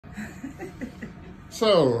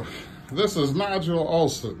So, this is Nigel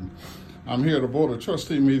Alston. I'm here at the Board of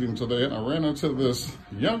Trustee meeting today, and I ran into this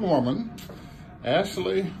young woman,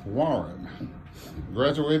 Ashley Warren.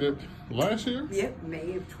 Graduated last year? Yep,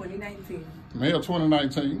 May of 2019. May of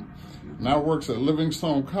 2019. Now works at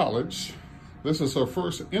Livingstone College. This is her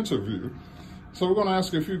first interview. So we're going to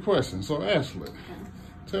ask you a few questions. So Ashley,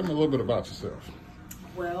 tell me a little bit about yourself.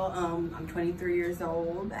 Well, I'm 23 years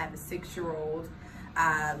old. I have a 6-year-old.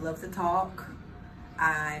 I love to talk.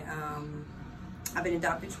 I've been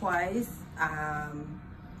adopted twice. I'm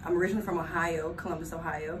originally from Ohio, Columbus,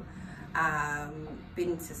 Ohio.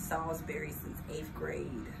 Been to Salisbury since 8th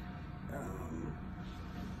grade.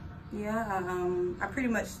 I pretty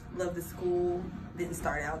much love the school. Didn't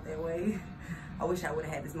start out that way. I wish I would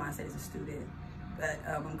have had this mindset as a student, but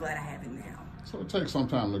I'm glad I have it now. So it takes some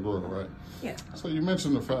time to grow, right? Yeah. So you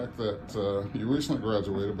mentioned the fact that you recently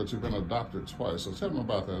graduated, but you've been adopted twice. So tell me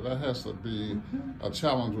about that. That has to be a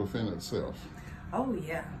challenge within itself. Oh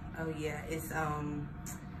yeah. It's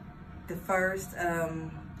the first.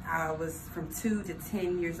 I was from 2 to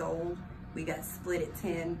 10 years old. We got split at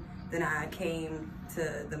 10. Then I came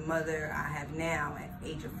to the mother I have now at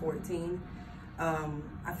age of 14.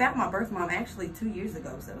 I found my birth mom actually 2 years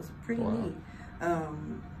ago, so it was pretty neat.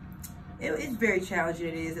 It's very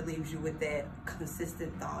challenging. It leaves you with that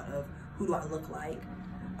consistent thought of who do I look like,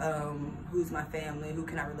 who's my family, who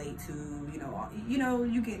can I relate to.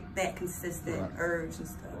 You get that consistent urge and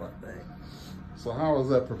stuff. But so how has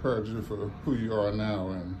that prepared you for who you are now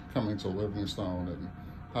and coming to Livingstone, and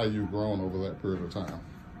how you've grown over that period of time?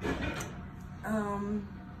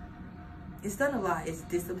 It's done a lot. It's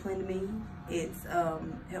disciplined me. It's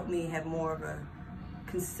helped me have more of a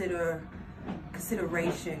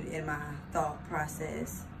consideration in my thought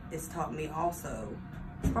process. It's brought me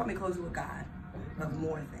closer with God, of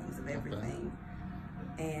more things, of everything.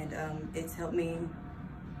 And it's helped me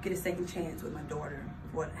get a second chance with my daughter,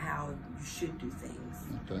 how you should do things.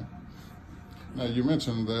 Okay. Now you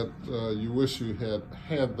mentioned that you wish you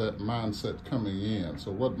had that mindset coming in.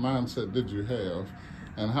 So what mindset did you have,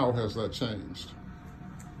 and how has that changed?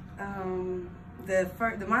 The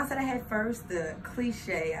mindset I had first, the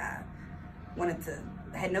cliche, I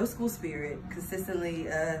had no school spirit. Consistently,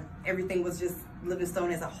 everything was just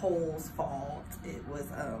Livingstone as a whole's fault. It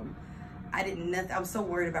was, I was so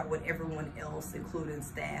worried about what everyone else, including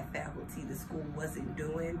staff, faculty, the school wasn't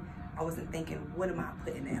doing. I wasn't thinking, what am I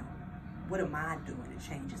putting out? What am I doing to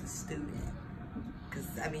change as a student? Because,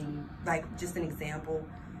 like, just an example,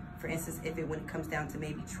 for instance, when it comes down to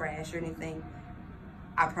maybe trash or anything,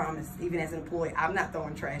 I promise, even as an employee, I'm not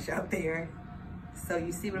throwing trash out there. So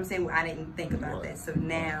you see what I'm saying? I didn't think about that. So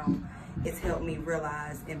now it's helped me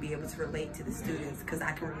realize and be able to relate to the students, because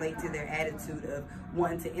I can relate to their attitude of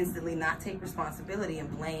wanting to instantly not take responsibility and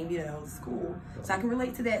blame, the school. So I can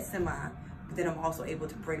relate to that semi, but then I'm also able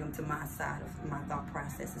to bring them to my side of my thought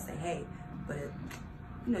process and say, hey, but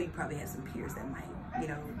you probably have some peers that might,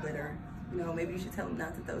 litter. Maybe you should tell them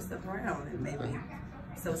not to throw stuff around, and maybe.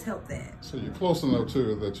 So it's helped that. So you're close enough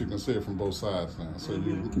to it that you can see it from both sides now. So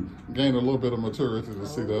you gained a little bit of maturity to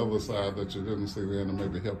see the other side that you didn't see then, and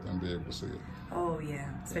maybe help them be able to see it. Oh yeah,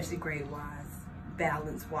 especially grade-wise,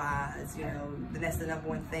 balance-wise. That's the number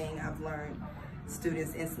one thing I've learned.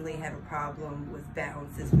 Students instantly have a problem with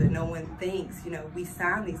balances, but no one thinks. We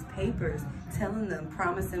sign these papers telling them,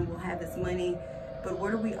 promising we'll have this money. But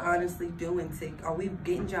what are we honestly doing? Are we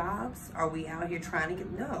getting jobs? Are we out here trying to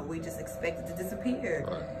get? No, we just expect it to disappear.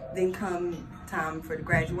 Right. Then come time for the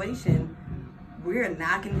graduation, we're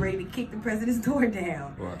knocking, ready to kick the president's door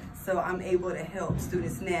down. Right. So I'm able to help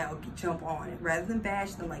students now jump on it, rather than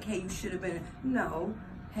bash them like, hey, you should have been. No.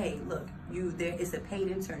 Hey, look, it's a paid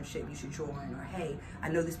internship you should join. Or, hey, I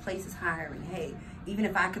know this place is hiring. Hey, even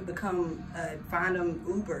if I could find them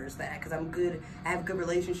Ubers, because I have good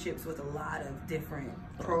relationships with a lot of different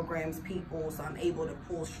programs, people, so I'm able to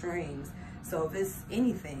pull strings. So if it's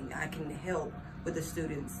anything I can help with the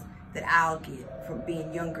students that I'll get from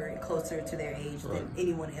being younger and closer to their age than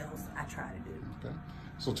anyone else, I try to do. Okay.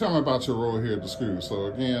 So tell me about your role here at the school. So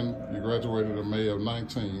again, you graduated in May of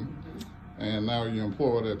 19. And now you're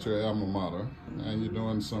employed at your alma mater, and you're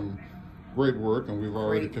doing some great work, and we've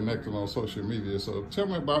already connected on social media. So tell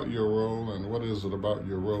me about your role, and what is it about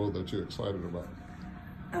your role that you're excited about?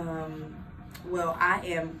 Well, I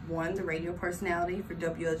am the radio personality for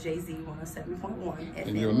WLJZ 107.1.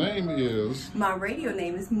 And your name is? My radio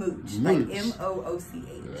name is Mooch, like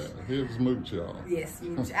M-O-O-C-H. Yeah, here's Mooch, y'all. Yes,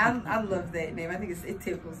 Mooch. I love that name. I think it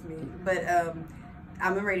tickles me. But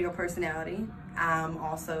I'm a radio personality. I'm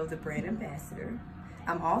also the brand ambassador.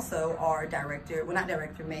 I'm also our director, well, not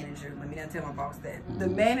director, manager. Let me not tell my boss that. The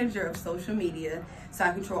manager of social media. So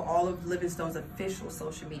I control all of Livingstone's official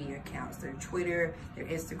social media accounts, their Twitter, their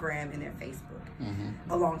Instagram, and their Facebook,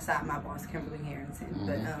 alongside my boss, Kimberly Harrington.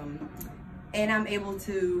 But and I'm able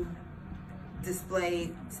to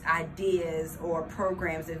display ideas or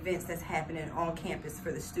programs, events that's happening on campus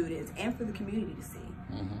for the students and for the community to see.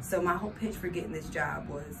 So my whole pitch for getting this job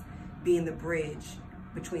was being the bridge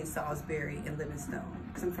between Salisbury and Livingstone,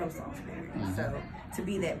 because I'm from Salisbury. So to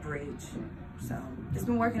be that bridge. So it's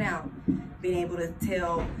been working out, being able to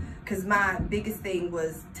tell, because my biggest thing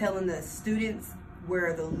was telling the students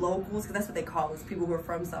where the locals, because that's what they call us, people who are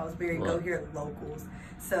from Salisbury, go here, locals.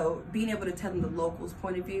 So being able to tell them the locals'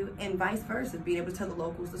 point of view, and vice versa, being able to tell the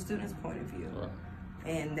locals the students' point of view.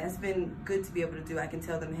 And that's been good to be able to do. I can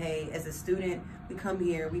tell them, hey, as a student, we come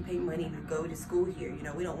here, we pay money to go to school here. You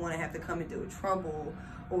know, we don't want to have to come into trouble,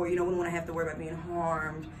 or, you know, we don't want to have to worry about being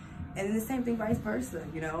harmed. And then the same thing vice versa,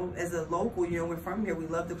 you know, as a local, you know, we're from here, we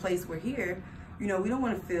love the place we're here. You know, we don't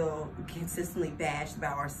want to feel consistently bashed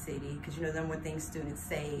about our city, because, you know, then when things students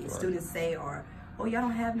say are, oh, y'all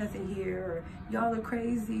don't have nothing here, or y'all are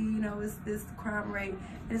crazy, you know, it's this crime rate.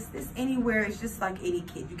 It's anywhere, it's just like any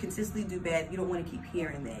kid. You consistently do bad, you don't want to keep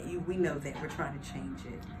hearing that. We know that, we're trying to change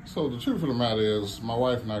it. So the truth of the matter is, my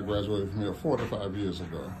wife and I graduated from here 45 years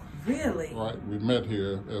ago. Really? Right, we met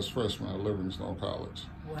here as freshmen at Livingstone College.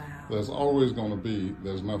 Wow. There's always going to be,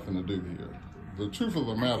 there's nothing to do here. The truth of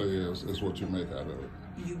the matter is what you make out of it.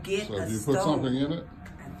 You get so if you put something in it,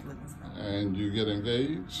 and you get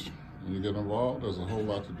engaged, and you get involved, there's a whole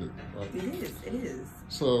lot to do, right? It is.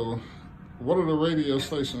 So, what are the radio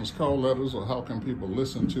stations' call letters, or how can people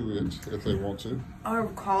listen to it if they want to? Our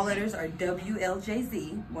call letters are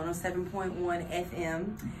WLJZ 107.1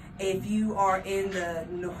 FM. If you are in the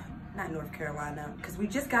not North Carolina, because we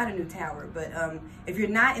just got a new tower, but if you're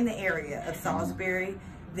not in the area of Salisbury,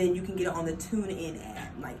 then you can get it on the TuneIn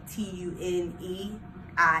app, like TuneIn.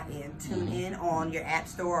 TuneIn on your App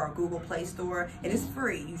Store or Google Play Store, and it's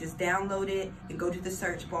free. You just download it and go to the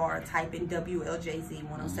search bar, type in WLJZ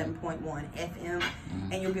 107.1 FM,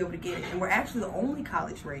 and you'll be able to get it. And we're actually the only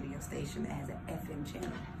college radio station that has an FM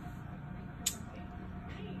channel.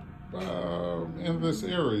 In this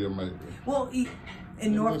area, maybe. Well,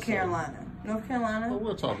 in North Carolina. North Carolina? Well,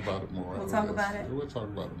 we'll talk about it more. We'll talk about it? We'll talk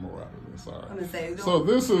about it more out of this. All right. I'm going to say, so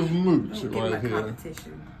this is Mooch right here.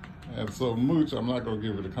 Competition. And so Mooch, I'm not going to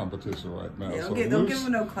give you the competition right now. Yeah, don't give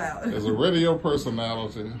him no clout. Is a radio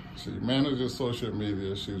personality. She manages social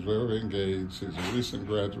media. She's very engaged. She's a recent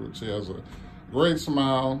graduate. She has a great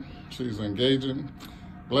smile. She's engaging.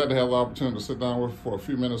 Glad to have the opportunity to sit down with her for a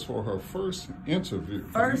few minutes for her first interview.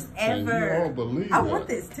 First ever. Can you all believe that? I want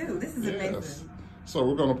this too. This is amazing. So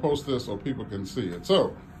we're going to post this so people can see it.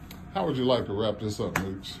 So how would you like to wrap this up,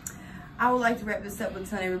 Mooch? I would like to wrap this up with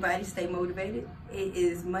telling everybody, stay motivated. It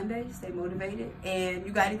is Monday, stay motivated. And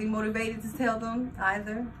you got anything motivated to tell them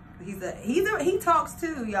either? He talks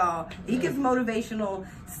too, y'all. He gives motivational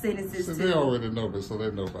sentences too. They already know this, so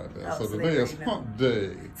they know about that. Oh, so today is hump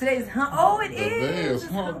day. Today's hump. Oh, it is. Today is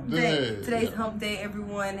hump day. Today's hump day.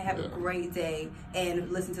 Everyone have a great day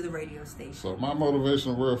and listen to the radio station. So my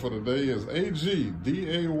motivational word for the day is AG,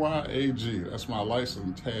 D-A-Y-A-G. That's my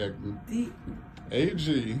license tag.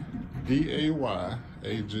 A-G,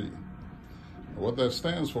 D-A-Y-A-G. What that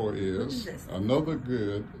stands for is another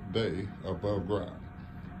good day above ground.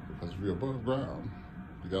 Because if you're above ground,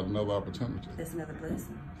 you got another opportunity. That's another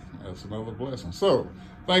blessing. That's another blessing. So,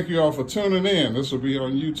 thank you all for tuning in. This will be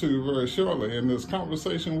on YouTube very shortly in this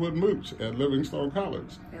conversation with Mooch at Livingstone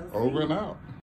College. Over and out.